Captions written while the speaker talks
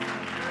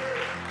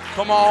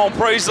Come on,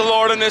 praise the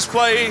Lord in this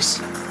place.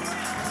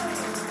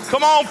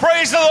 Come on,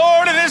 praise the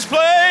Lord in this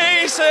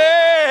place.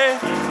 Hey.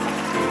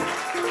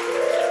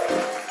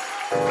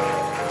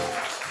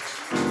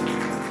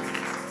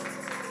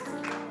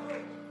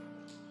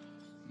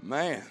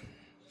 Man,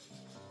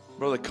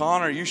 Brother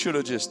Connor, you should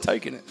have just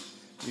taken it.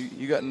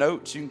 You got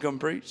notes, you can come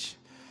preach.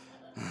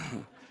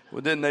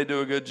 Well, didn't they do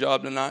a good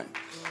job tonight?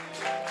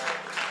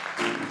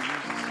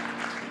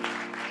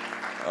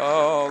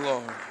 Oh,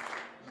 Lord.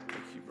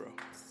 Thank you, bro.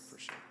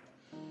 Appreciate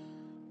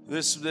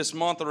it. This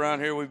month around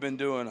here, we've been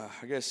doing,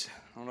 I guess,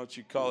 I don't know what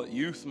you call it,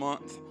 Youth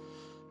Month.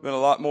 Been a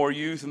lot more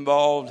youth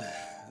involved.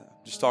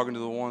 Just talking to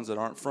the ones that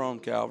aren't from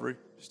Calvary,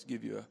 just to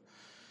give you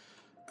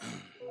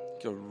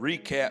a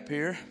recap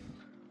here.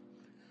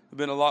 We've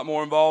been a lot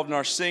more involved in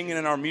our singing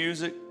and our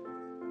music.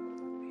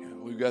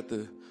 We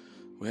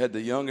had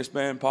the youngest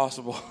band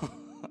possible.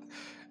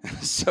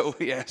 So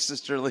we asked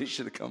Sister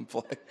Alicia to come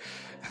play.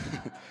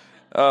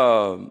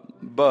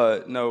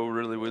 But no,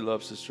 really, we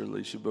love Sister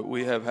Alicia. But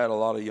we have had a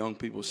lot of young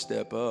people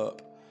step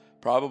up.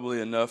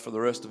 Probably enough for the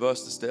rest of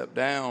us to step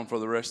down for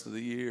the rest of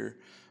the year.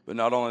 But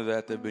not only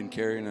that, they've been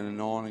carrying an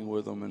anointing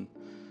with them. And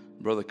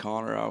Brother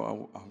Connor,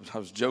 I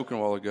was joking a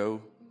while ago,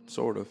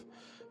 sort of.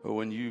 But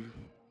when you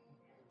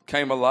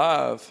came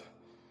alive,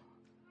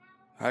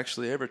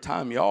 actually every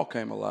time y'all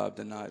came alive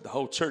tonight, the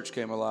whole church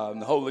came alive,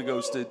 and the Holy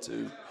Ghost did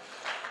too.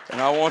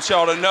 And I want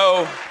y'all to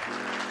know,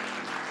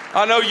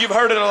 I know you've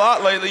heard it a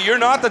lot lately, you're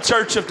not the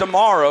church of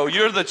tomorrow,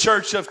 you're the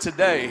church of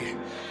today.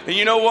 And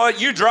you know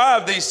what? You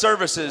drive these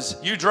services,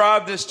 you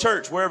drive this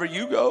church. Wherever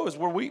you go is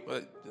where we,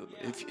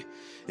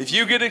 if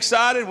you get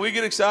excited, we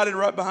get excited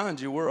right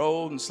behind you. We're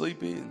old and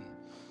sleepy and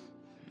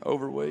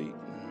overweight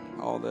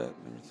and all that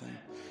and everything.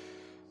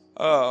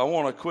 I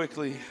want to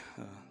quickly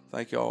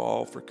thank y'all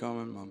all for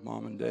coming. My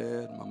mom and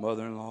dad, my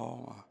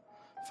mother-in-law,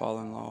 my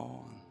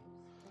father-in-law,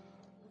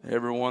 and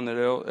everyone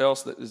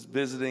else that is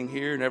visiting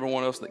here, and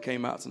everyone else that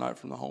came out tonight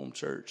from the home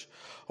church.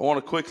 I want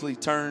to quickly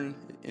turn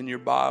in your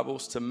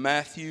Bibles to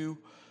Matthew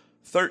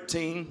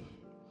 13,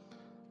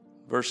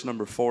 verse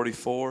number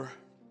 44.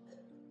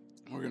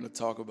 We're going to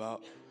talk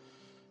about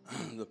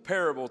the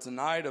parable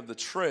tonight of the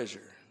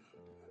treasure.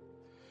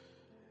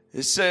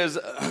 It says,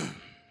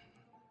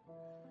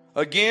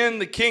 again,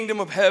 the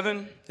kingdom of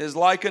heaven is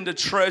like unto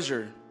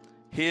treasure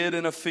hid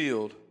in a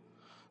field,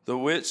 the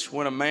which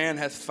when a man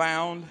hath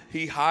found,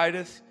 he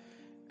hideth,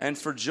 and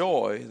for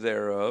joy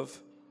thereof,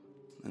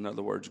 in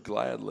other words,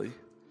 gladly,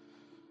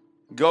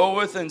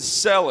 goeth and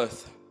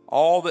selleth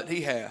all that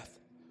he hath,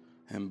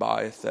 and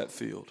buyeth that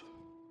field.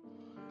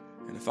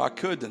 And if I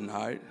could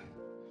tonight,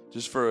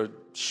 just for a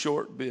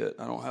short bit,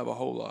 I don't have a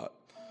whole lot,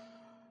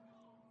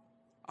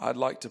 I'd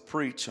like to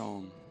preach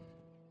on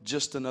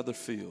just another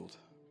field.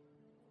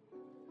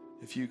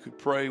 If you could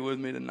pray with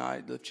me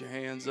tonight, lift your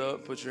hands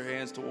up, put your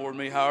hands toward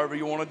me, however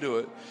you want to do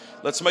it.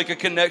 Let's make a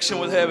connection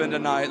with heaven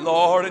tonight.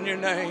 Lord, in your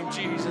name,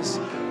 Jesus,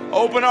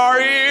 open our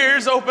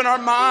ears, open our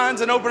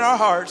minds, and open our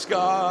hearts,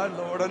 God.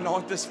 Lord,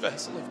 anoint this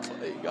vessel of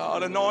clay,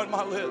 God. Anoint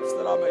my lips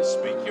that I may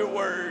speak your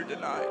word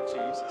tonight,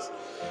 Jesus.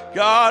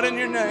 God, in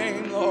your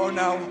name, Lord.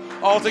 Now,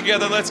 all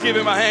together, let's give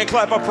him a hand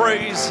clap of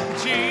praise.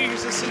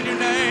 Jesus, in your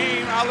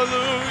name,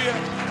 hallelujah,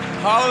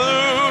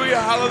 hallelujah,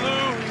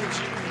 hallelujah.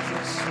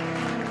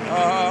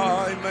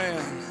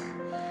 Amen.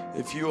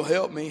 If you'll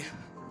help me,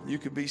 you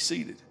could be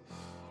seated.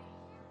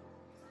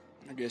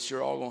 I guess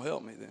you're all going to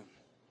help me then.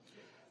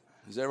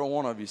 Is every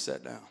one of you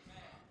sat down?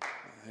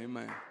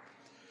 Amen.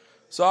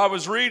 So I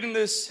was reading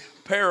this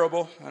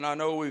parable, and I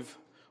know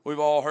we've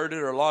all heard it,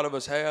 or a lot of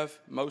us have,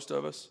 most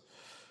of us.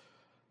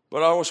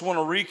 But I just want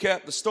to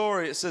recap the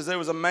story. It says there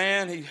was a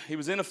man, he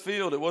was in a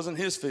field. It wasn't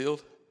his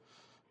field.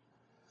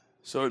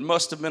 So it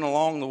must have been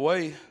along the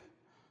way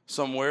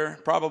somewhere.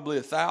 Probably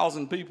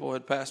 1,000 people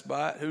had passed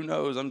by it. Who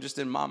knows? I'm just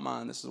in my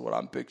mind. This is what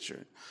I'm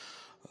picturing.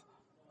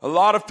 A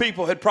lot of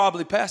people had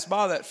probably passed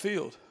by that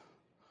field.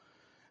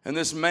 And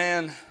this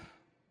man,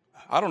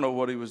 I don't know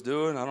what he was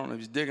doing. I don't know if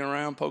he's digging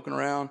around, poking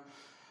around,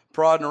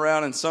 prodding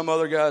around in some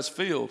other guy's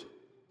field.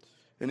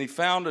 And he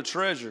found a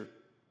treasure.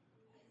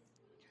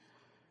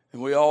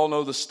 And we all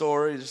know the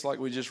story, just like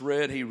we just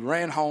read. He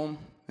ran home,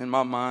 in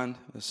my mind,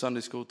 the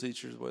Sunday school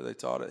teachers, the way they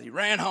taught it. He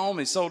ran home.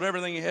 He sold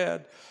everything he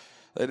had.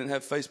 They didn't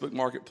have Facebook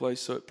Marketplace,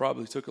 so it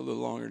probably took a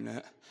little longer than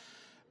that.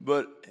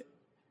 But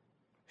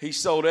he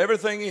sold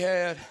everything he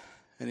had,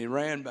 and he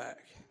ran back,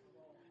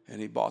 and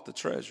he bought the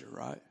treasure,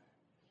 right?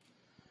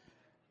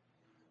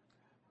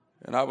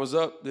 And I was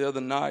up the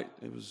other night.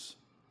 It was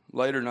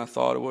later than I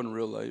thought. It wasn't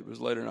real late. It was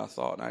later than I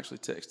thought, and I actually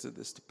texted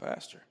this to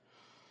Pastor.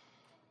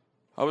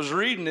 I was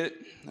reading it,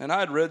 and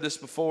I had read this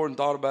before and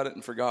thought about it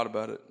and forgot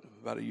about it.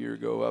 About a year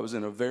ago, I was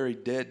in a very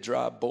dead,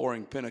 dry,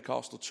 boring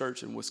Pentecostal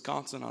church in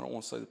Wisconsin. I don't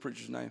want to say the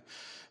preacher's name.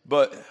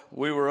 But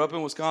we were up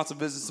in Wisconsin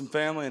visiting some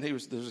family, and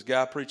there's this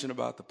guy preaching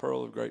about the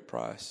pearl of great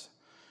price.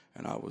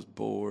 And I was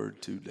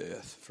bored to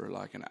death for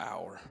like an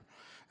hour.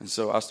 And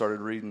so I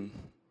started reading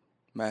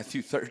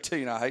Matthew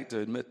 13. I hate to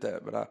admit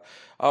that, but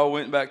I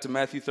went back to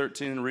Matthew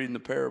 13 and reading the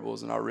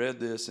parables, and I read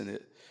this, and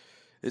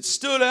it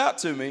stood out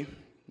to me.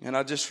 And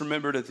I just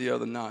remembered it the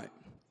other night.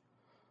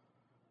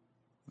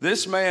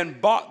 This man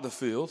bought the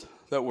field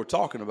that we're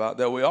talking about,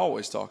 that we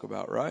always talk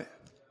about, right?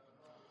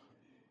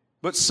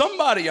 But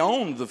somebody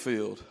owned the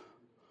field.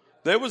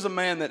 There was a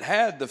man that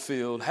had the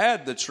field,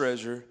 had the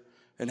treasure,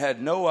 and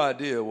had no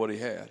idea what he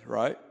had,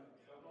 right?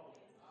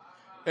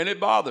 And it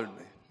bothered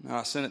me. Now,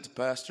 I sent it to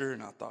Pastor,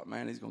 and I thought,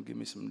 man, he's going to give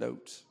me some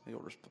notes.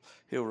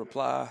 He'll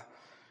reply,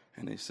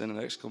 and he sent an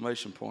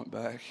exclamation point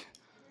back.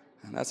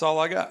 And that's all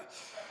I got.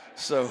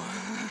 So,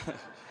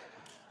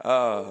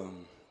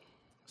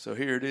 so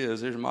here it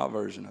is. Here's my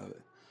version of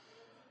it.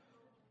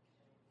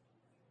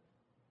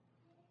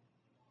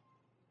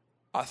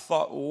 I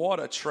thought, what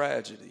a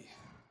tragedy.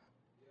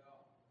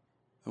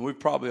 And we've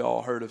probably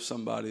all heard of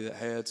somebody that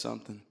had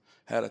something,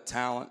 had a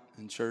talent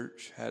in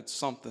church, had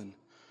something,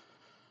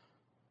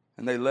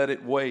 and they let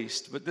it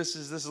waste. But this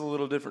is a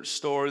little different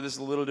story. This is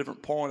a little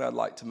different point I'd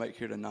like to make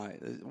here tonight.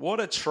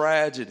 What a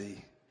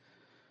tragedy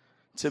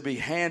to be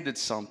handed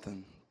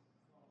something.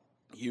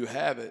 You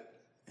have it,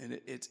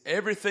 and it's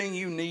everything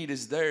you need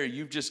is there.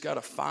 You've just got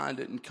to find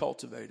it and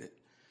cultivate it,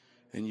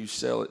 and you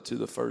sell it to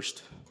the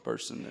first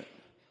person that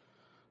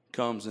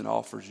comes and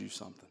offers you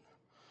something.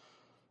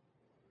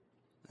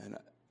 And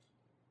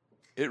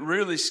it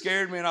really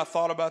scared me, and I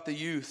thought about the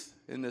youth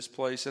in this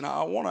place, and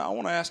I want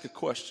to ask a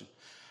question.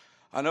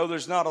 I know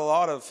there's not a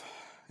lot of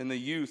in the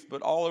youth,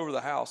 but all over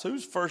the house.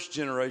 Who's first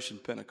generation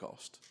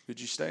Pentecost? Could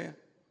you stand?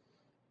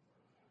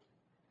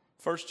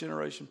 First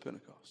generation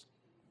Pentecost.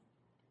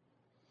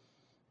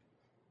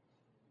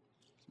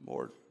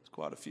 It's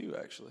quite a few,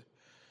 actually.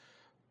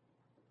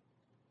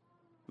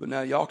 But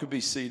now y'all could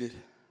be seated.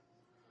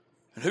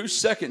 And who's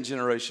second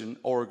generation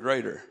or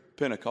greater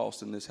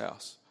Pentecost in this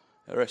house?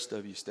 The rest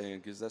of you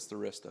stand, because that's the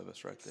rest of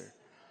us right there.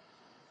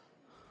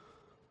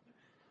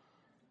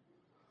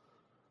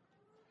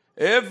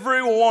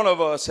 Every one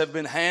of us have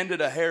been handed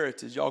a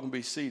heritage. Y'all can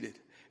be seated.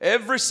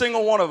 Every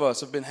single one of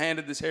us have been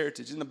handed this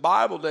heritage. In the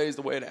Bible days,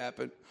 the way it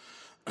happened,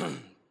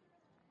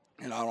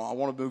 and I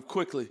want to move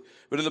quickly,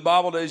 but in the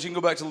Bible days, you can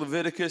go back to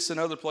Leviticus and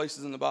other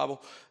places in the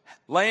Bible.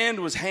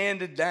 Land was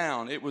handed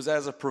down. It was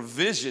as a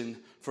provision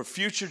for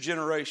future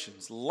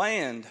generations.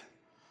 Land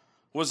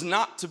was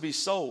not to be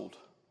sold.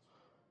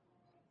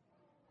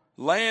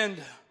 Land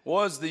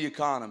was the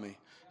economy.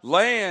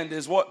 Land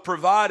is what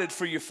provided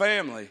for your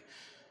family.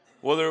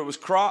 Whether it was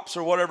crops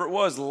or whatever it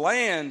was,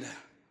 land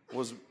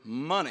was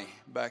money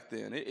back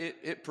then.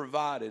 It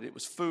provided. It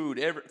was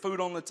food, food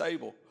on the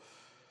table.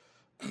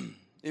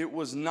 It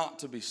was not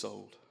to be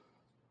sold.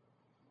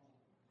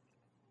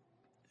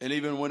 And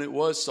even when it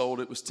was sold,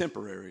 it was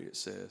temporary, it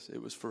says.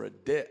 It was for a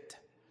debt.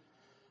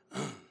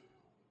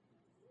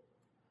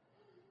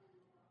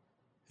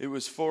 It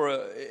was for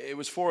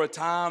a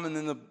time, and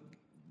then the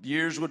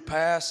years would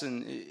pass,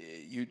 and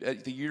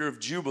at the year of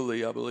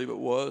Jubilee, I believe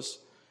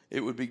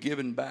it would be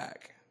given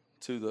back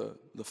to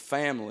the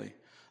family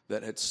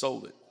that had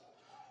sold it.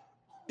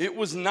 It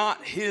was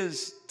not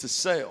his to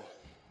sell.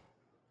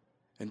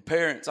 And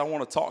parents, I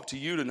want to talk to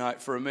you tonight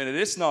for a minute.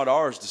 It's not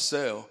ours to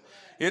sell.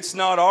 It's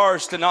not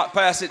ours to not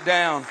pass it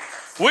down.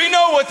 We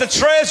know what the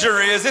treasure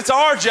is. It's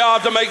our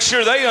job to make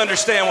sure they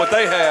understand what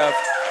they have.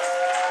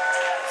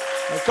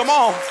 Well, come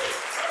on.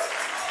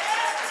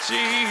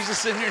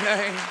 Jesus, in your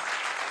name.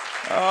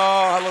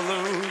 Oh,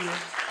 hallelujah.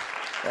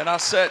 And I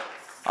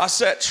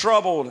sat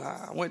troubled.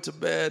 I went to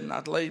bed and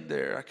I laid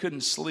there. I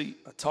couldn't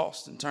sleep. I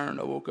tossed and turned.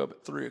 I woke up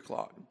at 3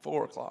 o'clock,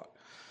 4 o'clock.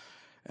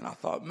 And I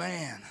thought,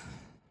 man,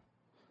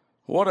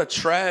 what a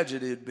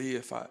tragedy it'd be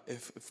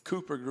if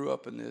Cooper grew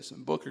up in this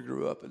and Booker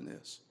grew up in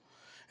this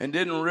and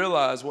didn't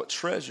realize what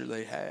treasure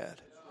they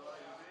had.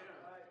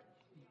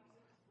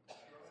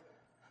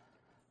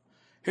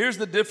 Here's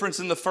the difference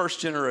in the first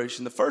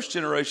generation. The first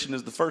generation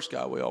is the first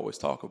guy we always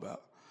talk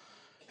about.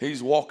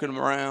 He's walking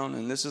around,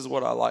 and this is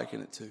what I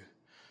liken it to.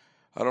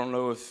 I don't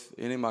know if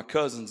any of my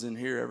cousins in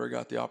here ever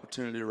got the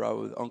opportunity to ride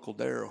with Uncle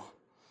Darryl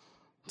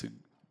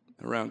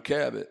around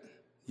Cabot.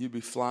 You'd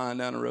be flying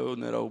down the road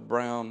in that old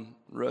brown,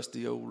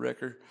 rusty old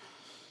wrecker.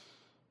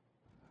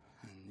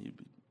 And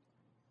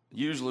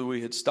usually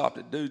we had stopped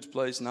at Dude's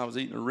place, and I was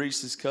eating a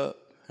Reese's cup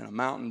and a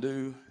Mountain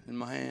Dew in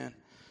my hand.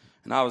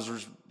 And I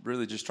was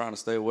really just trying to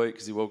stay awake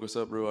because he woke us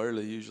up real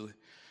early usually.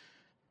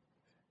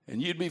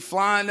 And you'd be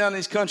flying down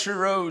these country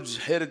roads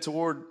headed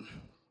toward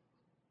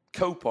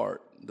Copart,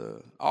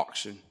 the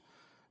auction.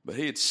 But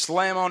he'd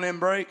slam on them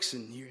brakes,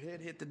 and your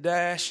head hit the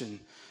dash, and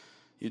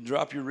you'd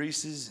drop your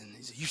Reese's, and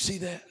he'd say, "You see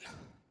that?"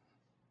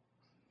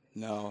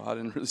 No, I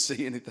didn't really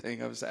see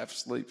anything. I was half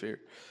asleep here.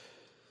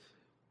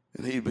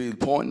 And he'd be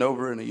pointing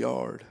over in a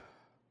yard.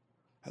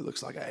 That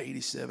looks like an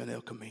 87 El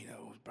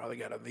Camino. Probably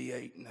got a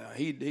V8. No,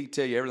 he'd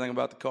tell you everything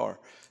about the car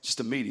just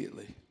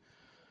immediately.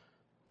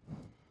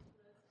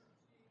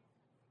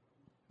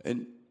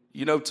 And,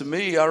 to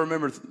me, I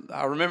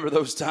remember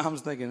those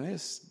times thinking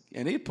this.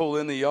 And he'd pull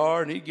in the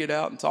yard, and he'd get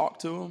out and talk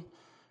to him.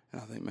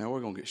 And I think, man, we're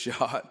going to get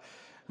shot.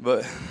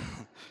 But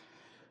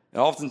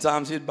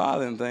oftentimes he'd buy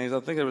them things. I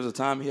think there was a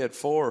time he had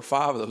 4 or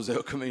 5 of those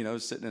El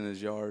Caminos sitting in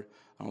his yard.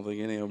 I don't think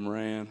any of them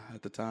ran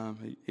at the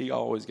time. He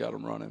always got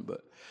them running.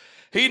 But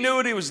He knew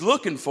what he was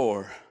looking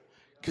for.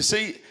 Because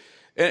see,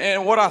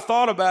 and what I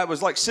thought about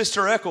was like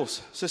Sister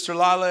Eccles, Sister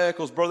Lila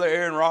Eccles, Brother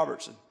Aaron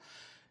Robertson.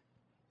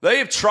 They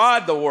have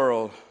tried the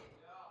world.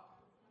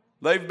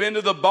 They've been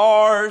to the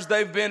bars.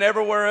 They've been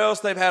everywhere else.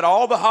 They've had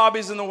all the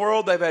hobbies in the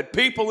world. They've had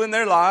people in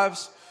their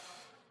lives.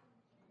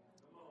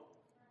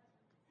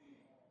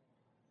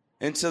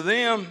 And to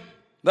them,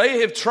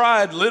 they have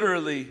tried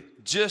literally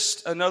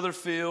just another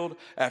field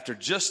after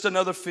just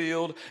another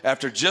field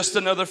after just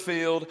another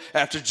field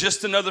after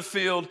just another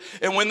field.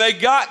 And when they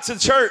got to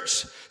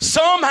church,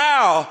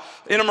 somehow,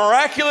 in a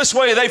miraculous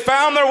way, they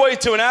found their way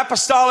to an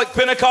apostolic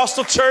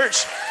Pentecostal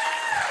church.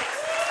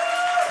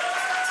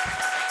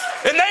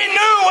 And they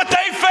knew what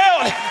they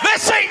felt.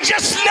 This ain't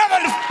just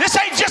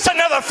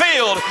another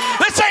field.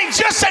 This ain't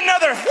just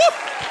another,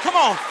 come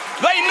on.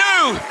 They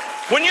knew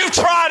when you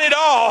tried it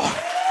all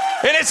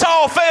and it's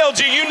all failed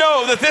you, you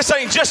know that this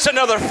ain't just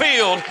another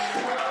field.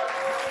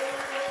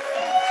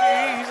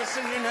 Jesus,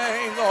 in your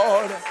name,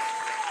 Lord.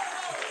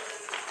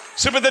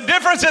 So, but the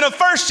difference in a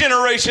first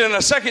generation and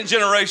a second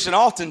generation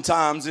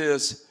oftentimes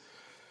is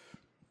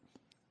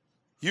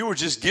you were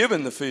just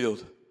given the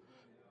field.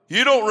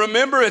 You don't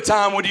remember a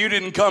time when you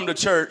didn't come to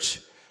church.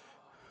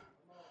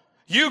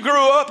 You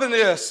grew up in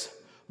this.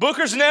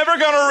 Booker's never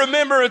going to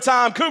remember a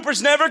time.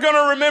 Cooper's never going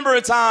to remember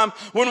a time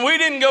when we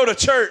didn't go to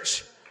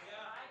church.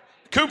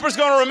 Cooper's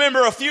going to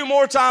remember a few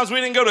more times we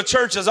didn't go to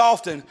church as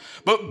often.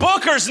 But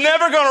Booker's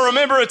never going to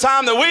remember a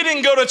time that we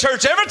didn't go to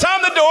church. Every time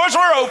the doors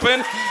were open,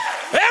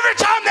 every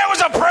time there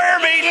was a prayer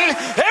meeting,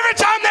 every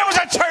time there was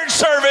a church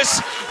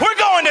service, we're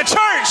going to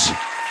church.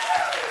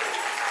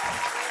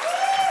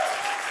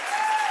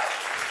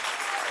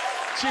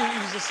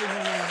 Jesus in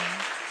the name.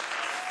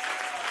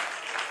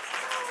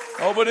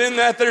 Oh, but in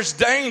that there's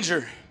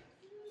danger.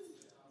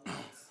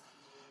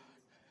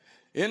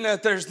 In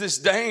that there's this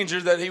danger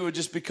that he would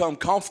just become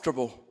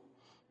comfortable.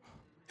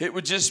 It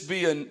would just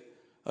be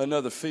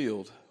another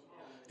field.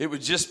 It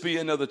would just be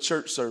another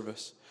church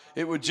service.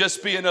 It would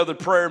just be another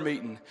prayer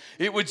meeting.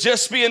 It would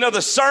just be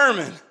another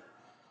sermon.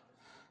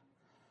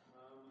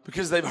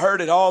 Because they've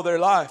heard it all their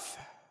life.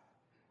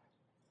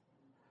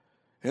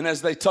 And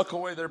as they tuck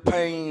away their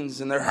pains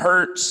and their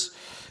hurts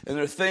and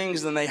their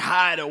things, then they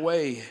hide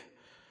away.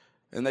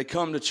 And they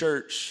come to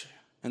church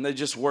and they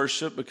just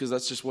worship because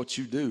that's just what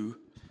you do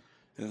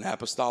in an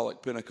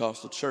apostolic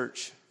Pentecostal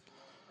church.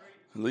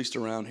 At least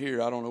around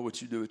here, I don't know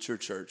what you do at your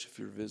church if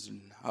you're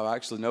visiting. I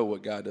actually know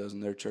what God does in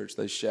their church.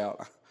 They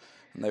shout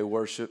and they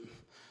worship.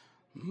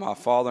 My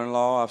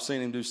father-in-law, I've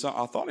seen him do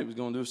something. I thought he was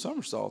going to do a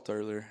somersault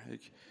earlier.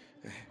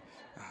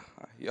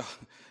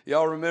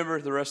 Y'all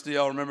remember, the rest of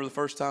y'all remember the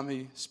first time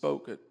he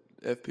spoke at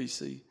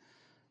FPC?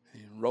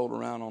 He rolled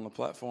around on the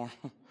platform.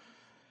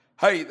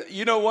 Hey,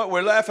 you know what?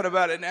 We're laughing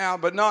about it now,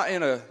 but not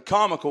in a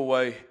comical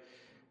way.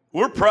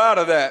 We're proud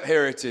of that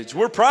heritage.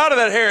 We're proud of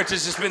that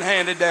heritage that's been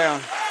handed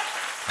down.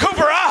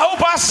 Cooper, I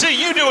hope I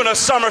see you doing a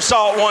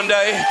somersault one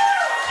day.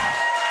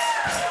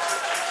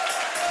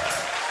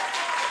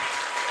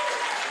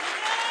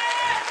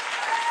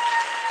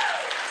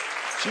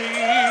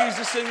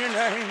 Jesus, in your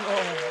name,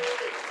 Lord.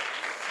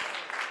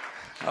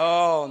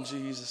 Oh,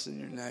 Jesus, in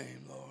your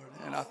name, Lord.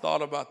 And I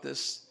thought about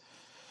this.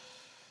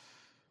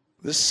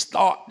 This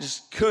thought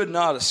just could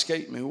not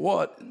escape me.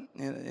 What,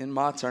 in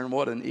my term,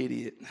 what an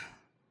idiot.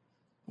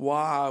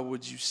 Why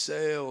would you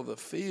sell the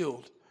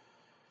field?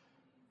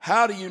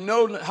 How do you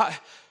know?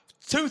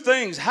 Two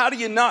things. How do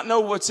you not know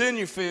what's in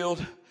your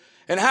field?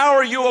 And how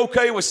are you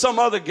okay with some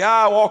other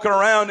guy walking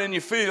around in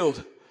your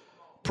field,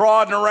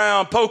 prodding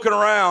around, poking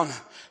around?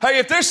 Hey,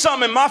 if there's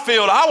something in my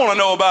field, I want to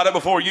know about it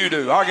before you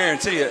do. I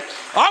guarantee it.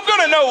 I'm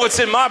going to know what's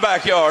in my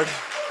backyard.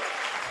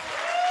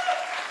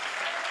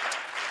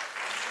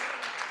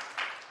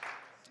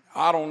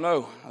 I don't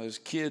know. This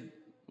kid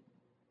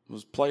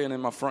was playing in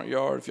my front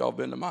yard. If y'all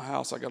been to my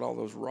house, I got all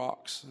those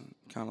rocks.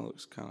 It kind of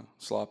looks kind of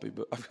sloppy,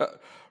 but I've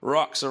got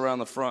rocks around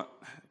the front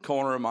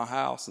corner of my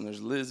house, and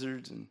there's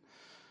lizards and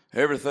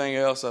everything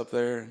else up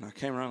there. And I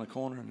came around the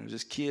corner, and there's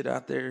this kid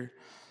out there.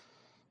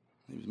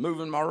 He was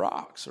moving my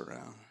rocks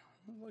around.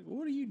 I was like,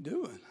 what are you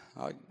doing?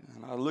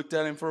 And I looked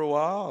at him for a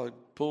while. I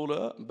pulled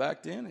up and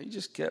backed in. He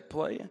just kept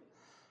playing.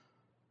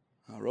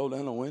 I rolled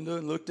down the window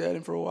and looked at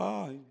him for a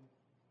while. He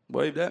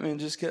waved at me and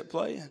just kept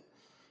playing.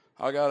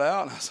 I got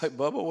out and I was like,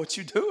 Bubba, what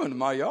you doing in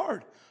my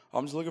yard?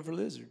 I'm just looking for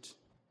lizards.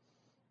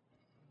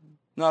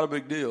 Not a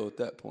big deal at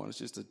that point. It's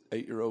just an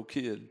 8-year-old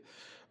kid.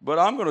 But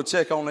I'm going to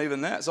check on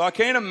even that. So I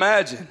can't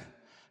imagine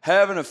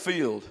having a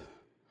field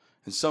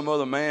and some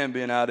other man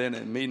being out in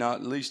it and me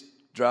not at least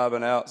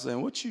driving out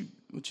saying, what you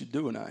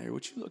doing out here?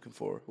 What you looking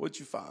for? What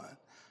you find?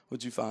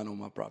 What you find on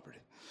my property?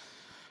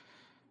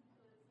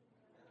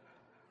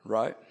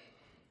 Right?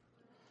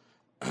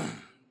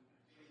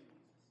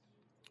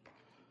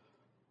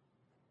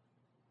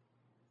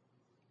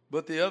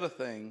 But the other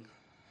thing,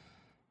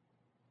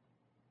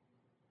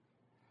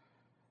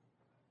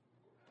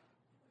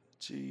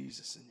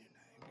 Jesus in your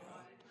name,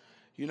 God.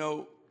 You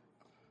know,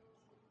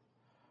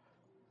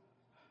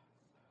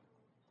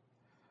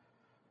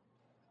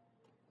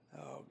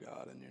 oh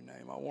God, in your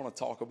name. I want to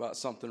talk about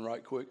something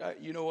right quick.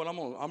 You know what? I'm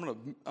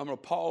gonna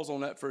pause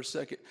on that for a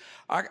second.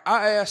 I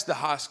asked the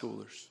high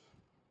schoolers.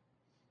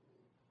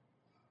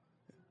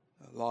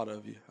 A lot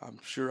of you. I'm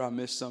sure I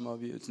missed some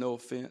of you. It's no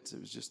offense. It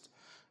was just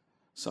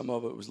some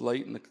of it was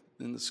late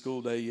in the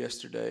school day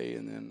yesterday,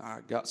 and then I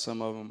got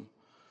some of them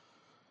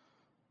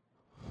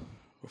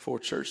before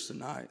church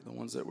tonight. The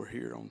ones that were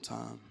here on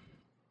time.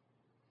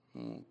 I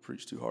won't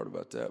preach too hard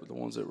about that, but the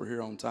ones that were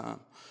here on time.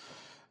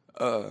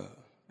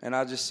 And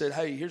I just said,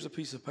 hey, here's a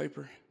piece of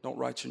paper. Don't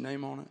write your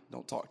name on it.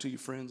 Don't talk to your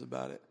friends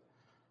about it.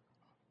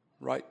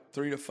 Write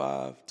 3 to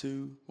 5,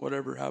 2,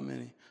 whatever, how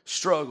many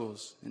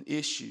struggles and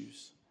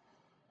issues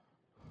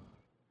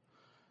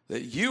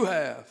that you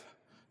have,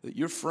 that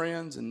your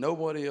friends and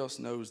nobody else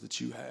knows that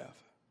you have.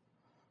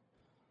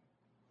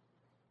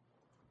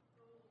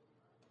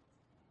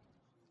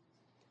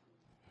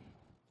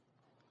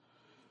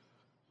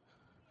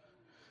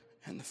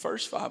 And the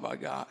first 5 I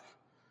got,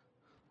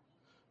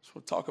 just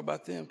want to talk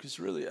about them because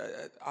really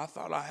I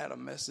thought I had a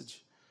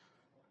message.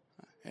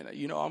 And,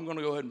 I'm going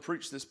to go ahead and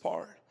preach this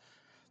part.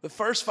 The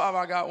first 5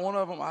 I got, one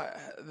of them,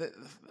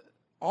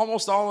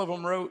 almost all of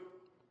them wrote,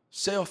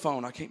 cell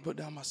phone. I can't put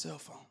down my cell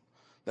phone.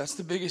 That's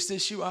the biggest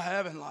issue I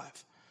have in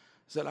life,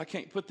 is that I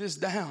can't put this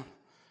down.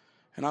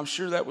 And I'm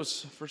sure that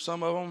was, for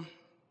some of them,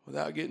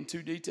 without getting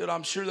too detailed,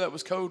 I'm sure that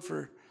was code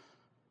for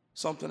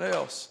something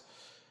else.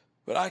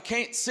 But I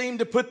can't seem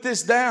to put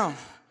this down.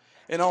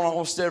 And on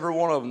almost every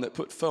one of them that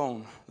put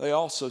phone, they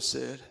also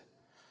said,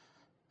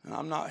 and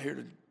I'm not here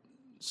to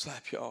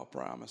slap y'all,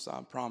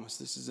 I promise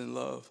this is in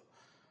love.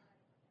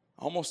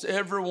 Almost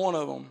every one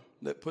of them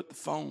that put the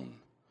phone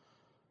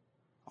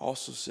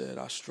also said,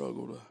 I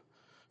struggle to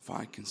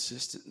find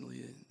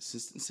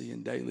consistency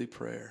in daily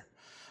prayer.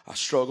 I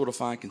struggle to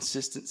find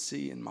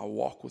consistency in my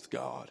walk with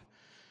God.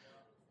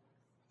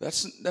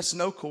 That's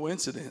no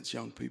coincidence,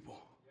 young people.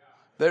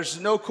 There's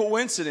no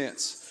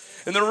coincidence.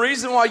 And the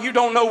reason why you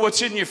don't know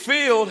what's in your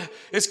field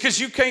is because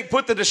you can't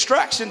put the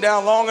distraction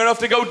down long enough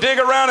to go dig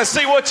around and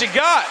see what you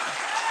got.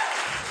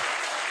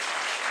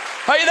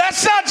 Hey,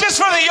 that's not just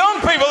for the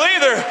young people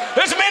either.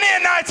 There's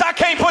many nights I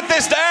can't put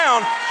this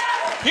down.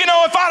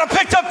 If I'd have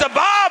picked up the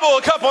Bible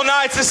a couple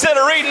nights instead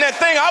of reading that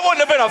thing, I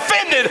wouldn't have been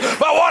offended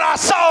by what I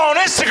saw on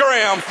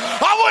Instagram.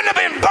 I wouldn't have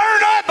been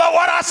burned up by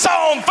what I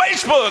saw on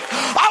Facebook.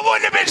 I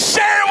wouldn't have been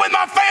sharing with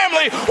my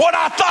family what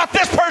I thought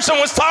this person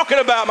was talking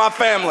about, my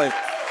family.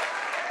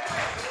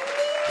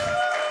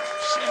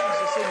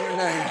 Jesus, in your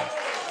name.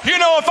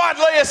 If I'd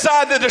lay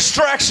aside the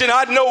distraction,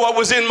 I'd know what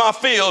was in my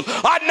field.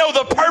 I'd know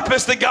the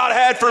purpose that God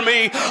had for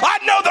me.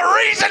 I'd know the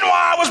reason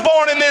why I was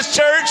born in this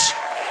church.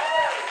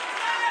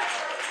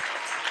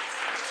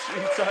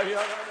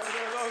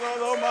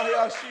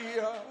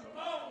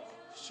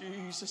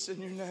 Jesus,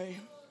 in your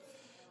name.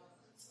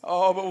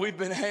 Oh, but we've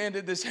been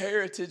handed this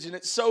heritage, and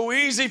it's so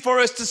easy for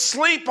us to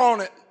sleep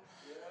on it.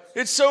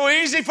 It's so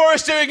easy for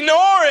us to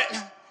ignore it.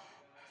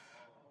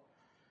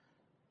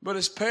 But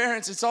as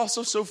parents, it's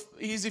also so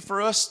easy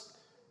for us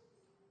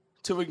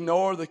to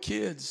ignore the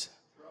kids.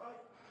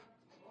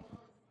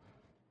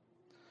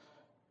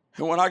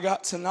 And when I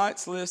got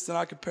tonight's list and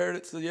I compared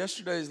it to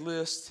yesterday's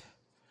list,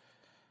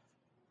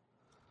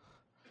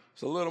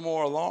 it's a little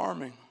more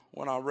alarming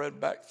when I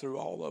read back through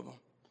all of them.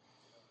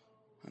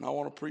 And I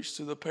want to preach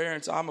to the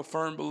parents. I'm a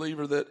firm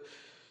believer that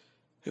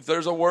if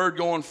there's a word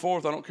going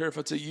forth, I don't care if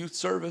it's a youth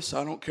service,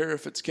 I don't care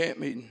if it's camp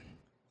meeting.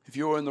 If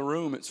you're in the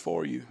room, it's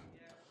for you.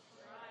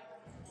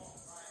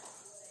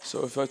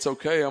 So if that's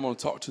okay, I'm going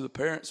to talk to the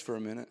parents for a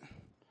minute.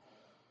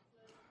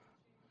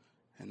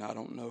 And I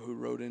don't know who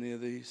wrote any of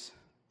these.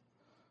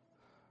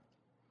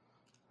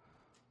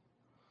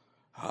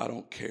 I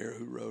don't care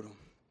who wrote them.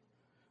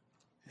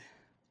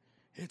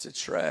 It's a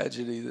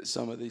tragedy that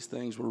some of these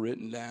things were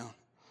written down.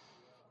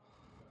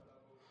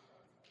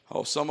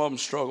 Oh, some of them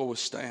struggle with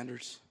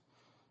standards.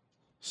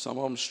 Some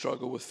of them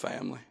struggle with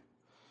family.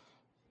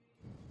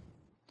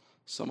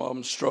 Some of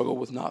them struggle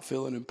with not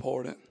feeling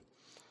important.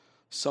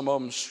 Some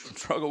of them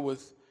struggle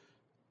with,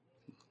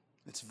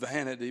 it's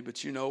vanity,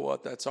 but you know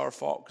what? That's our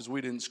fault because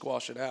we didn't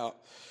squash it out.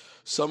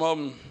 Some of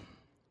them,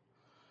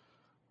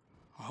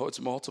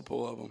 it's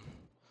multiple of them,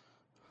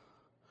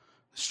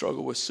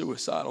 struggle with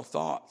suicidal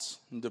thoughts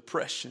and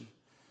depression.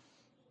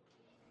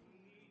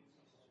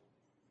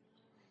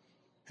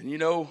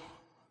 And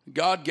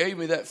God gave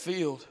me that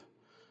field.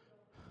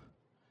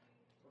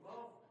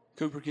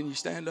 Cooper, can you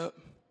stand up?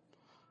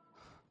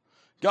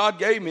 God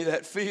gave me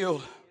that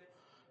field.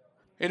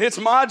 And it's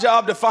my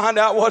job to find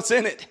out what's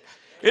in it.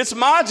 It's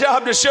my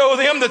job to show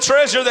them the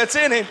treasure that's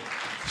in it.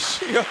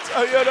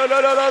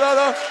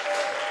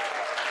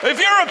 If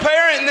you're a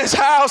parent in this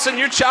house and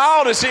your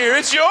child is here,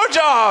 it's your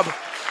job.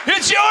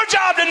 It's your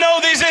job to know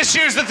these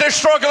issues that they're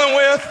struggling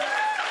with.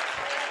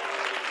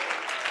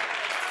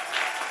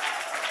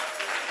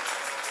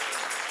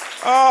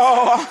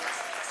 Oh,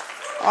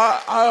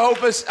 I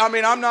hope it's,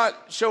 I'm not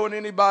showing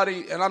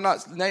anybody, and I'm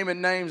not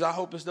naming names. I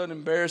hope this doesn't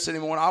embarrass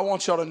anyone. I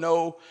want y'all to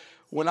know,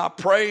 when I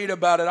prayed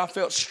about it, I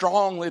felt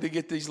strongly to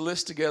get these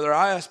lists together.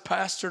 I asked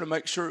Pastor to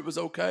make sure it was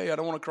okay. I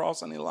don't want to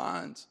cross any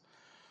lines.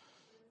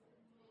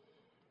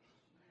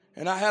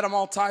 And I had them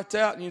all typed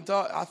out, and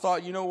I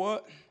thought, you know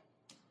what?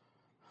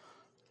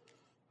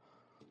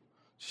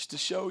 Just to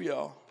show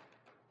y'all.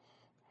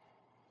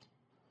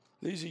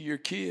 These are your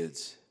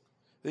kids.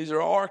 These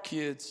are our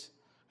kids.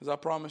 Because I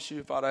promise you,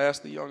 if I'd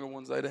asked the younger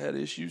ones, they'd have had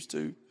issues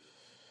too.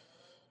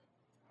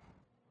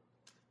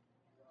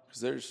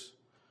 Because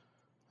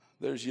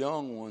there's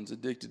young ones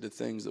addicted to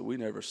things that we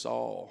never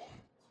saw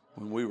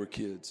when we were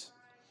kids.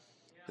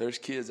 There's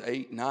kids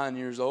 8, 9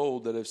 years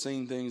old that have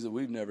seen things that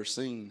we've never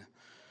seen.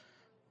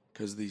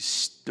 Because these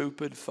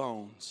stupid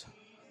phones,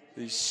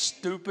 these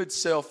stupid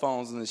cell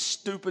phones, and this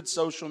stupid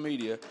social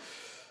media.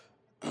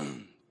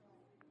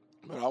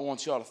 But I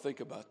want y'all to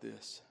think about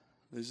this.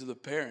 These are the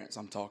parents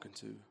I'm talking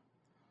to.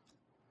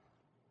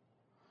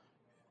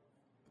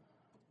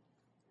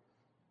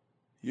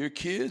 Your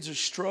kids are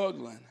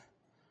struggling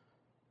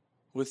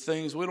with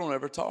things we don't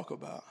ever talk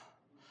about.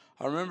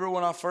 I remember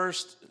when I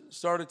first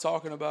started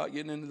talking about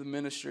getting into the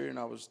ministry, and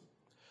I was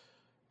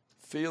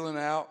feeling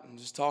out and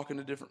just talking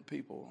to different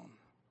people,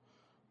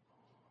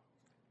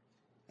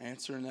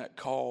 answering that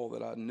call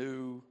that I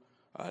knew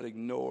I'd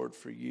ignored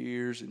for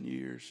years and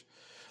years.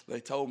 They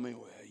told me,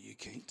 well, you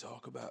can't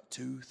talk about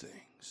two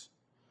things.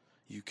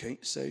 You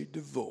can't say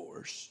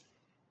divorce,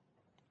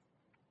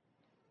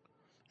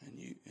 and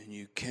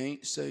you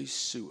can't say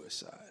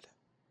suicide.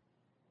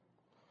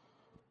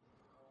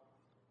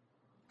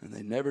 And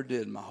they never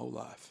did my whole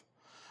life.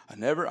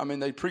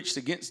 They preached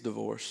against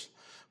divorce,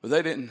 but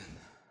they didn't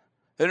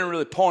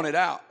really point it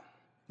out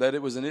that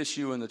it was an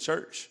issue in the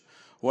church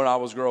when I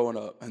was growing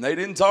up. And they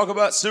didn't talk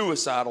about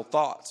suicidal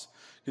thoughts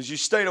because you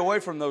stayed away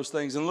from those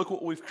things. And look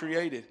what we've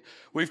created.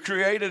 We've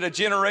created a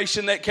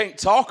generation that can't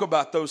talk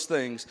about those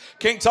things,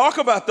 can't talk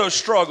about those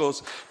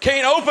struggles,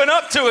 can't open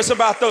up to us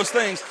about those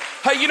things.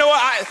 Hey, you know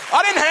what?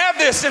 I didn't have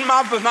this in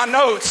my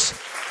notes.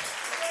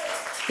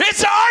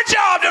 It's our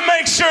job to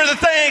make sure that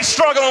they ain't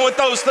struggling with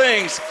those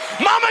things.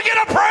 Mama, get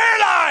a prayer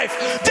life.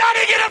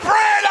 Daddy, get a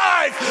prayer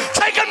life.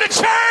 Take them to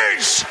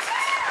church.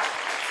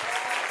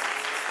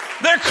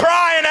 They're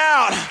crying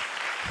out.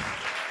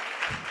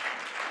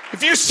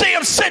 If you see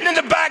them sitting in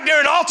the back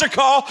during an altar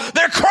call,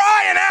 they're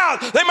crying out.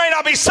 They may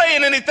not be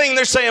saying anything.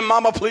 They're saying,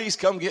 Mama, please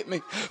come get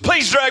me.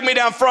 Please drag me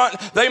down front.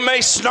 They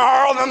may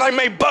snarl and they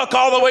may buck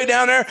all the way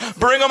down there.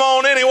 Bring them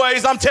on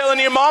anyways. I'm telling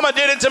you, Mama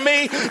did it to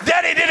me.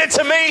 Daddy did it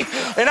to me.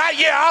 And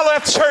I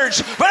left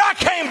church, but I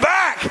came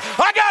back.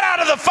 I got out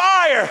of the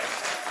fire.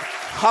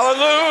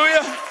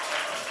 Hallelujah.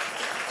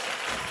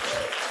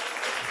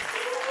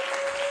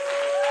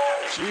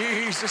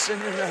 Jesus in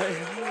your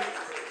name.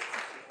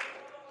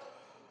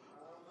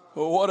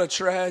 Well, what a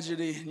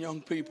tragedy in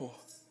young people.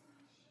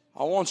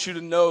 I want you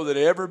to know that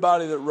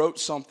everybody that wrote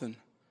something,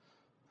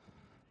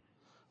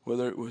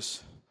 whether it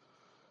was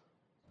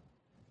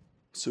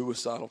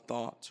suicidal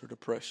thoughts or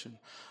depression,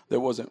 there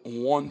wasn't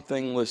one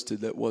thing listed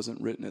that wasn't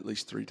written at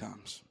least 3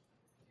 times.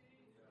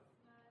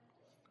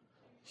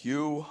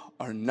 You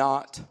are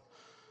not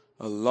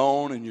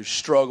alone in your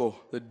struggle.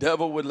 The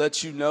devil would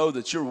let you know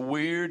that you're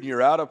weird and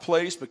you're out of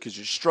place because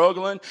you're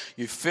struggling,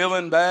 you're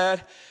feeling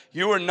bad.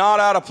 You are not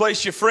out of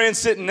place. Your friend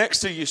sitting next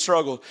to you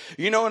struggled.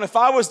 You know, and if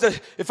I was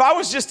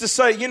just to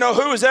say, you know,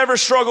 who has ever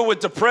struggled with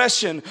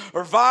depression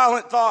or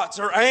violent thoughts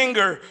or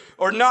anger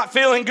or not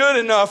feeling good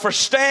enough or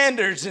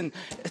standards and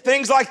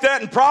things like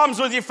that and problems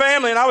with your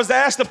family, and I was to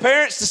ask the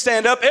parents to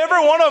stand up,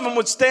 every one of them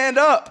would stand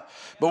up.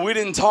 But we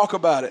didn't talk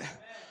about it.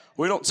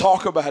 We don't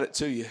talk about it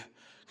to you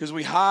because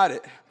we hide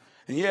it.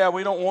 And yeah,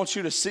 we don't want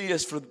you to see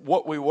us for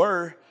what we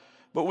were.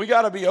 But we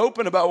got to be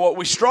open about what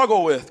we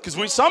struggle with,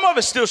 because some of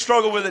us still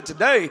struggle with it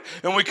today,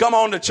 and we come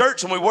on to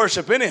church and we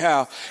worship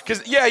anyhow.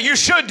 Because, yeah, you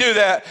should do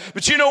that.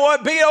 But you know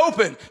what? Be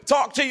open.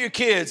 Talk to your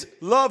kids.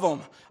 Love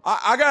them.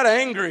 I got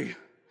angry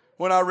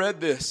when I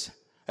read this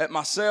at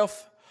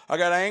myself. I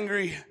got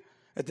angry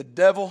at the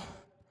devil.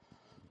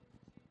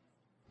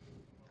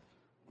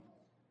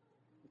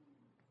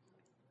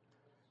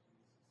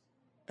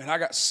 And I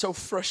got so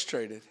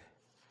frustrated.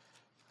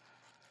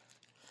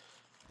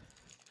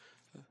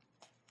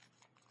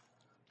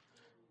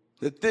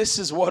 That this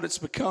is what it's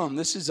become.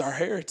 This is our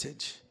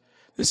heritage.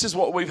 This is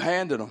what we've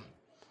handed them.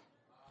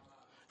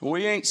 And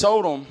we ain't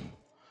told them,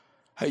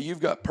 hey, you've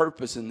got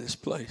purpose in this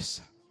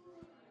place.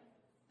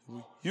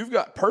 You've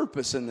got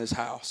purpose in this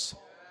house.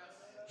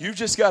 You've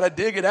just got to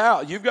dig it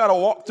out. You've got to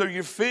walk through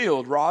your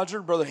field.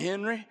 Roger, Brother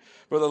Henry,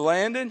 Brother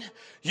Landon,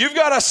 you've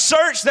got to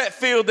search that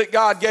field that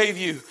God gave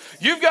you.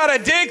 You've got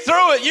to dig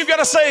through it. You've got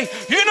to say,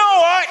 you know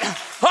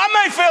what?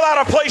 I may feel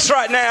out of place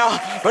right now,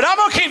 but I'm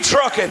going to keep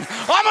trucking.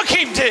 I'm going to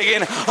keep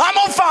digging. I'm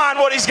going to find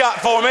what He's got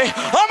for me.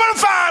 I'm going to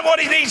find what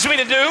He needs me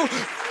to do.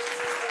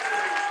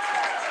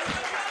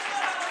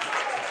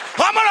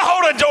 I'm going to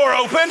hold a door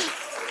open.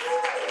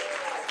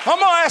 I'm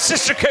going to ask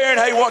Sister Karen,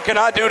 hey, what can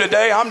I do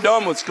today? I'm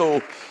done with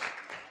school.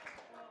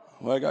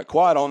 Well, I got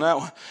quiet on that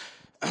one.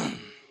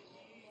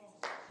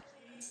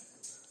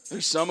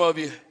 There's some of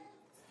you,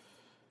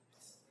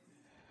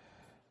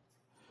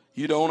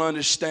 you don't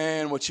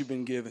understand what you've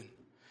been given.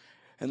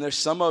 And there's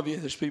some of you,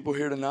 there's people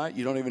here tonight,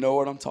 you don't even know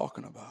what I'm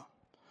talking about.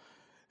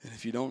 And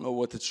if you don't know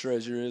what the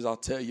treasure is, I'll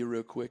tell you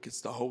real quick.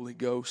 It's the Holy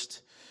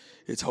Ghost.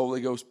 It's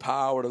Holy Ghost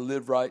power to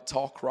live right,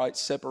 talk right,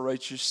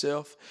 separate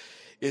yourself.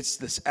 It's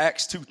this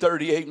Acts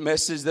 2:38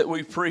 message that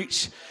we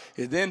preach.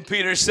 And then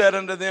Peter said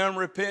unto them,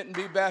 repent and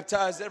be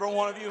baptized, every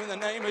one of you, in the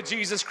name of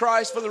Jesus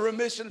Christ for the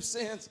remission of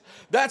sins.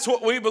 That's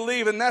what we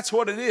believe, and that's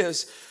what it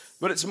is.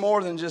 But it's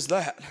more than just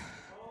that.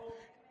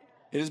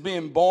 It is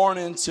being born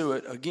into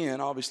it.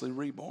 Again, obviously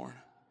reborn.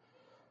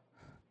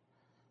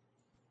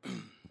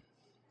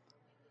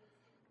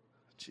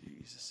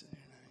 Jesus in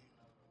your name.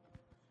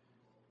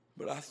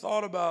 But I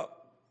thought about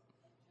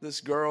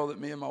this girl that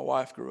me and my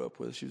wife grew up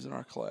with. She was in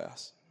our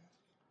class.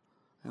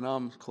 And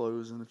I'm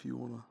closing if you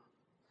want to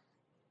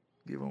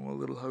give them a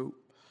little hope.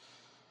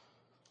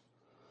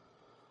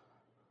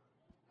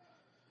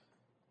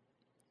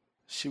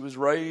 She was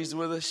raised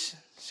with us.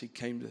 She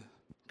came to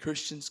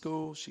Christian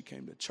school. She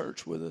came to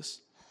church with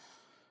us.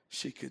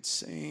 She could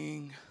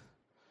sing.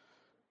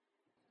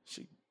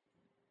 She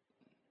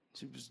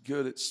was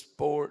good at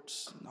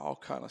sports and all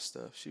kind of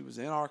stuff. She was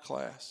in our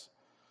class.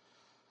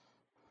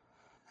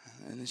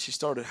 And then she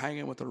started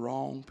hanging with the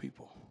wrong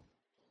people.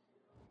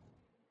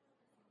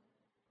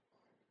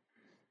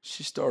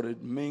 She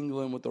started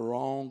mingling with the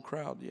wrong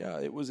crowd. Yeah,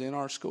 it was in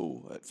our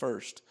school at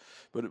first,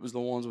 but it was the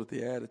ones with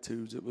the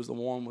attitudes. It was the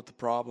one with the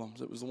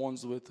problems. It was the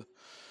ones with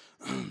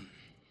the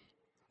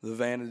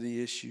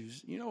vanity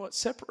issues. You know what?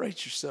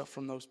 Separate yourself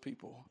from those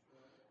people.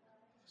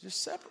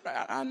 Just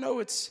separate. I know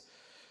it's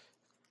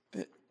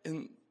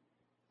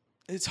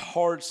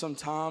hard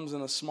sometimes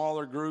in a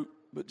smaller group,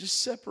 but just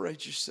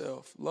separate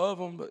yourself. Love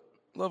them, but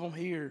love them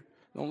here.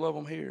 Don't love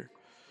them here.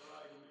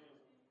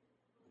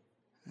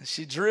 And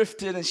she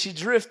drifted and she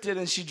drifted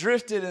and she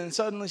drifted, and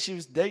suddenly she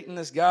was dating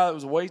this guy that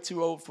was way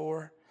too old for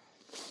her.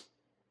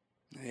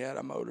 And he had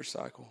a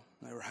motorcycle.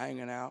 They were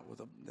hanging out with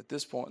at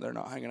this point, they're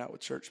not hanging out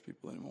with church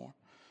people anymore.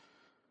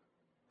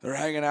 They're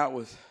hanging out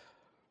with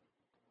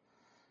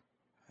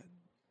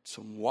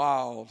some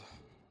wild,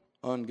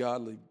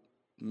 ungodly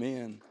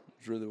men,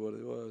 is really what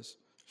it was.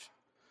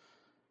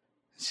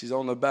 She's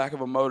on the back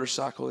of a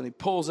motorcycle, and he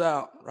pulls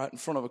out right in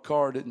front of a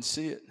car, didn't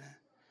see it,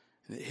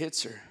 and it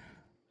hits her.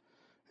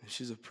 And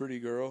she's a pretty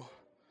girl,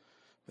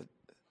 but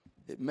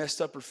it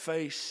messed up her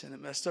face, and it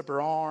messed up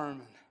her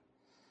arm.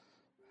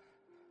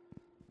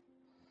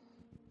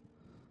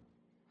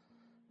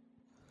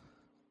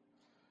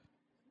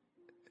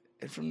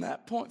 And from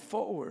that point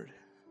forward,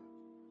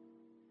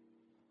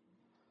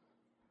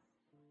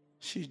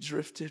 she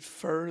drifted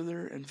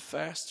further and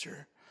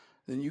faster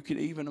than you could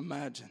even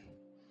imagine.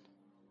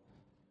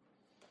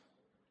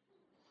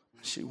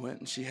 She went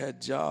and she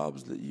had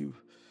jobs that you'd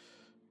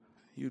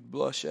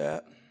blush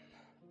at.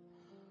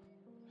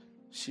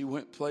 She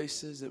went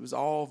places. It was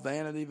all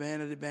vanity,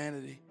 vanity,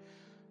 vanity.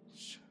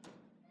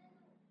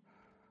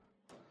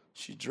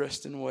 She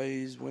dressed in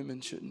ways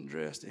women shouldn't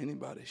dress.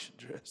 Anybody should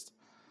dress.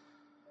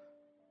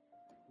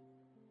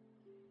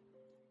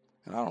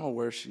 And I don't know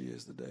where she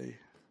is today.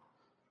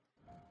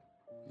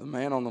 The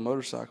man on the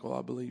motorcycle,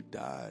 I believe,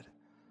 died.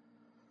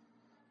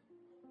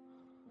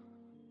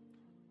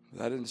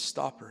 That didn't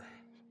stop her,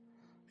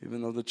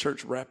 even though the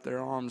church wrapped their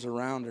arms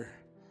around her.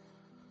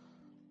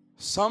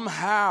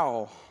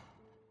 Somehow,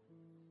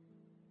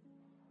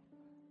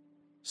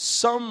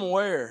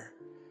 somewhere,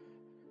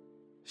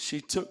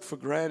 she took for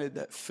granted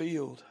that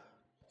field.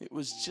 It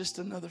was just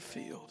another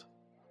field.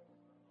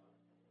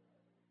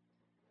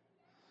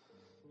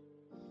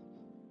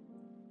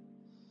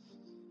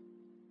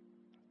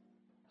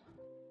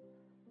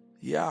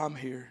 Yeah, I'm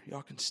here.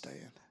 Y'all can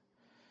stand.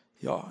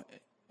 Y'all,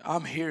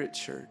 I'm here at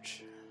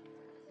church.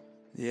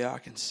 Yeah, I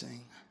can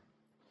sing.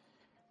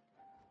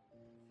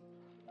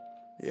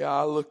 Yeah,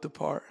 I look the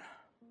part.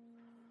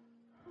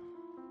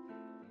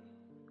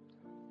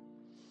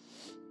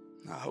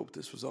 I hope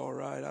this was all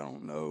right. I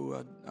don't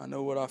know. I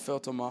know what I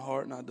felt on my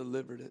heart, and I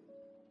delivered it.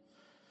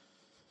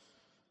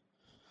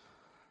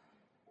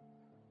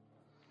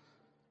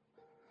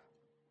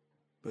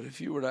 But if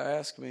you were to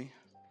ask me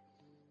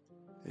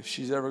if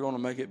she's ever going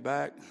to make it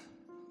back,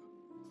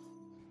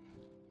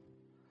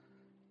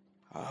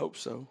 I hope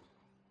so.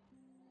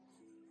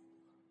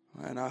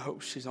 And I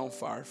hope she's on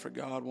fire for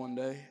God one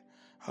day.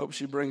 I hope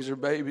she brings her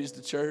babies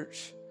to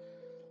church,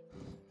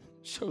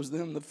 shows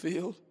them the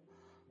field.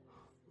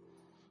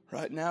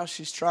 Right now,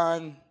 she's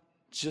trying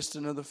just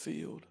another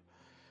field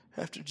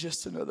after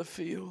just another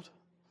field.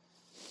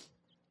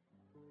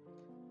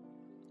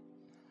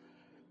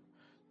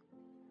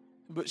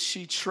 But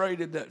she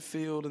traded that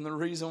field, and the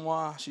reason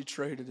why she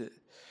traded it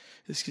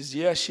is because,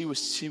 yes, she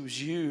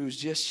was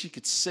used. Yes, she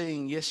could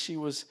sing. Yes, she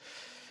was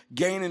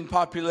gaining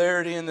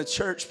popularity in the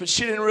church, but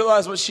she didn't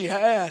realize what she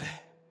had.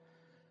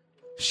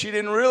 She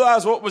didn't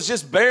realize what was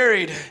just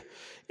buried.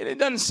 And it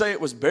doesn't say it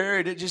was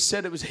buried. It just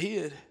said it was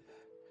hid.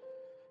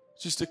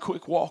 Just a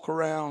quick walk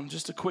around,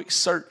 just a quick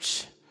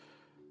search.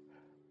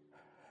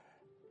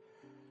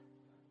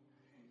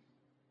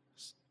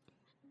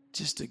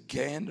 Just a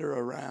gander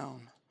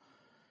around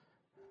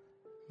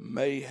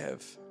may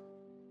have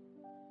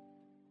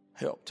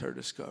helped her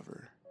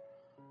discover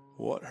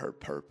what her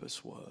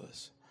purpose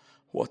was,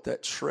 what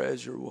that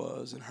treasure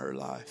was in her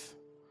life.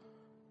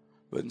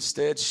 But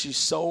instead, she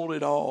sold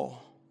it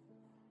all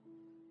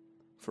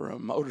for a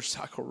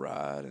motorcycle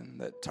ride, and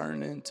that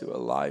turned into a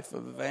life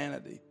of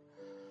vanity.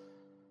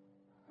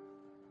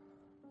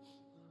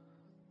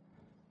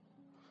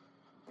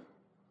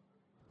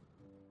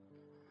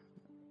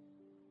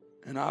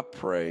 And I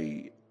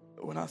pray,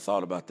 when I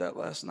thought about that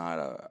last night,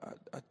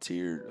 I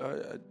teared.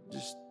 I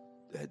just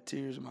had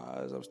tears in my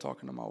eyes. I was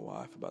talking to my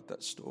wife about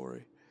that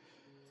story.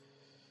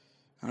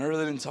 And I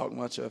really didn't talk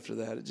much after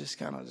that. It just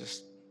kind of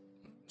just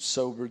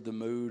sobered the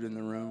mood in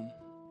the room.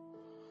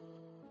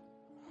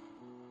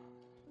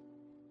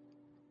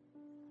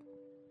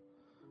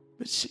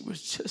 But she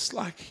was just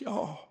like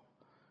y'all.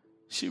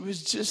 She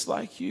was just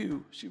like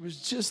you. She was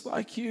just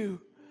like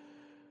you.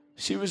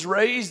 She was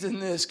raised in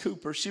this,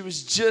 Cooper. She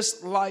was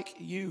just like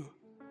you.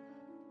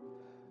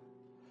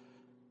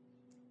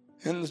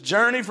 And the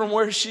journey from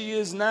where she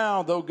is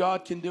now, though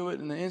God can do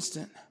it in an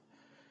instant,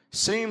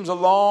 seems a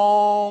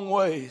long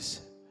ways.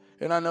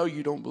 And I know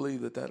you don't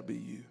believe that that'll be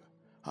you.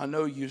 I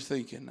know you're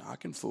thinking, I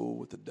can fool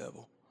with the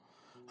devil.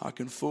 I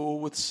can fool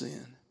with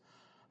sin.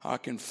 I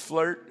can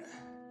flirt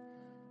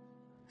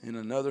in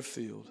another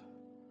field.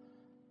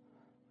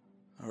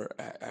 Or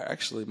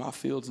actually, my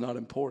field's not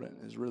important,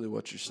 is really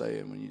what you're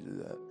saying when you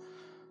do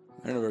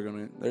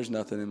that. There's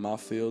nothing in my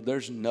field.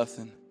 There's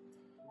nothing.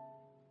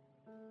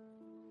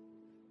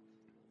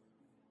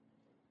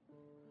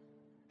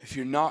 If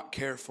you're not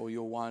careful,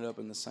 you'll wind up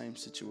in the same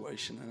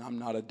situation. And I'm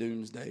not a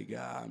doomsday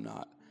guy. I'm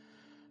not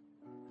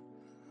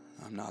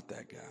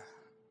that guy.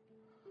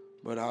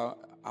 But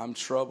I'm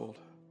troubled.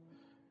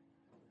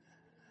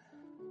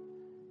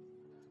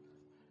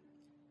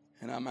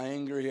 And I'm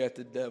angry at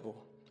the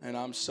devil. And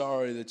I'm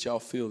sorry that y'all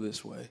feel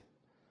this way.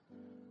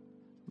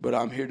 But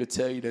I'm here to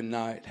tell you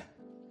tonight,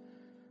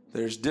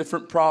 there's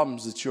different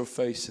problems that you're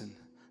facing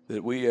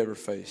that we ever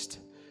faced.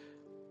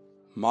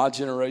 My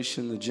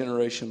generation, the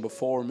generation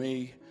before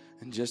me,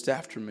 and just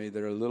after me,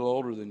 that are a little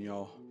older than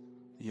y'all,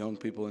 the young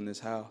people in this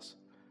house.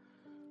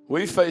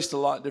 We faced a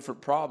lot different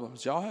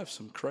problems. Y'all have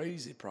some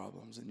crazy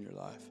problems in your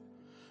life.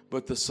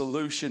 But the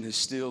solution is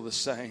still the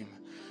same.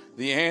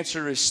 The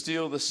answer is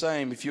still the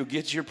same. If you'll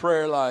get your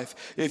prayer life,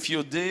 if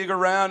you'll dig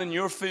around in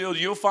your field,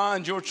 you'll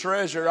find your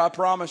treasure. I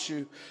promise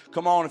you.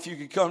 Come on, if you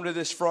could come to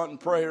this front and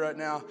pray right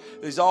now.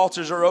 These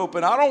altars are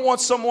open. I don't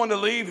want someone to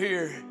leave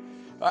here.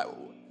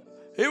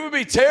 It would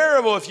be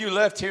terrible if you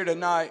left here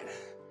tonight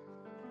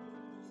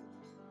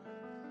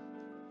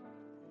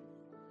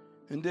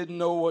and didn't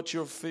know what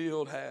your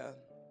field had.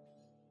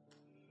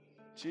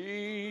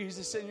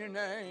 Jesus, in your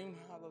name.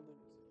 Hallelujah.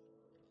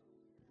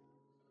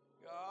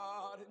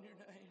 God, in your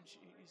name,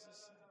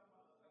 Jesus.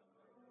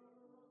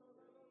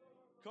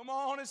 Come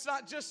on, it's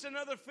not just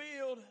another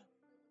field.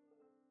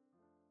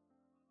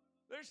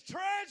 There's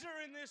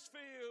treasure in this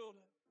field.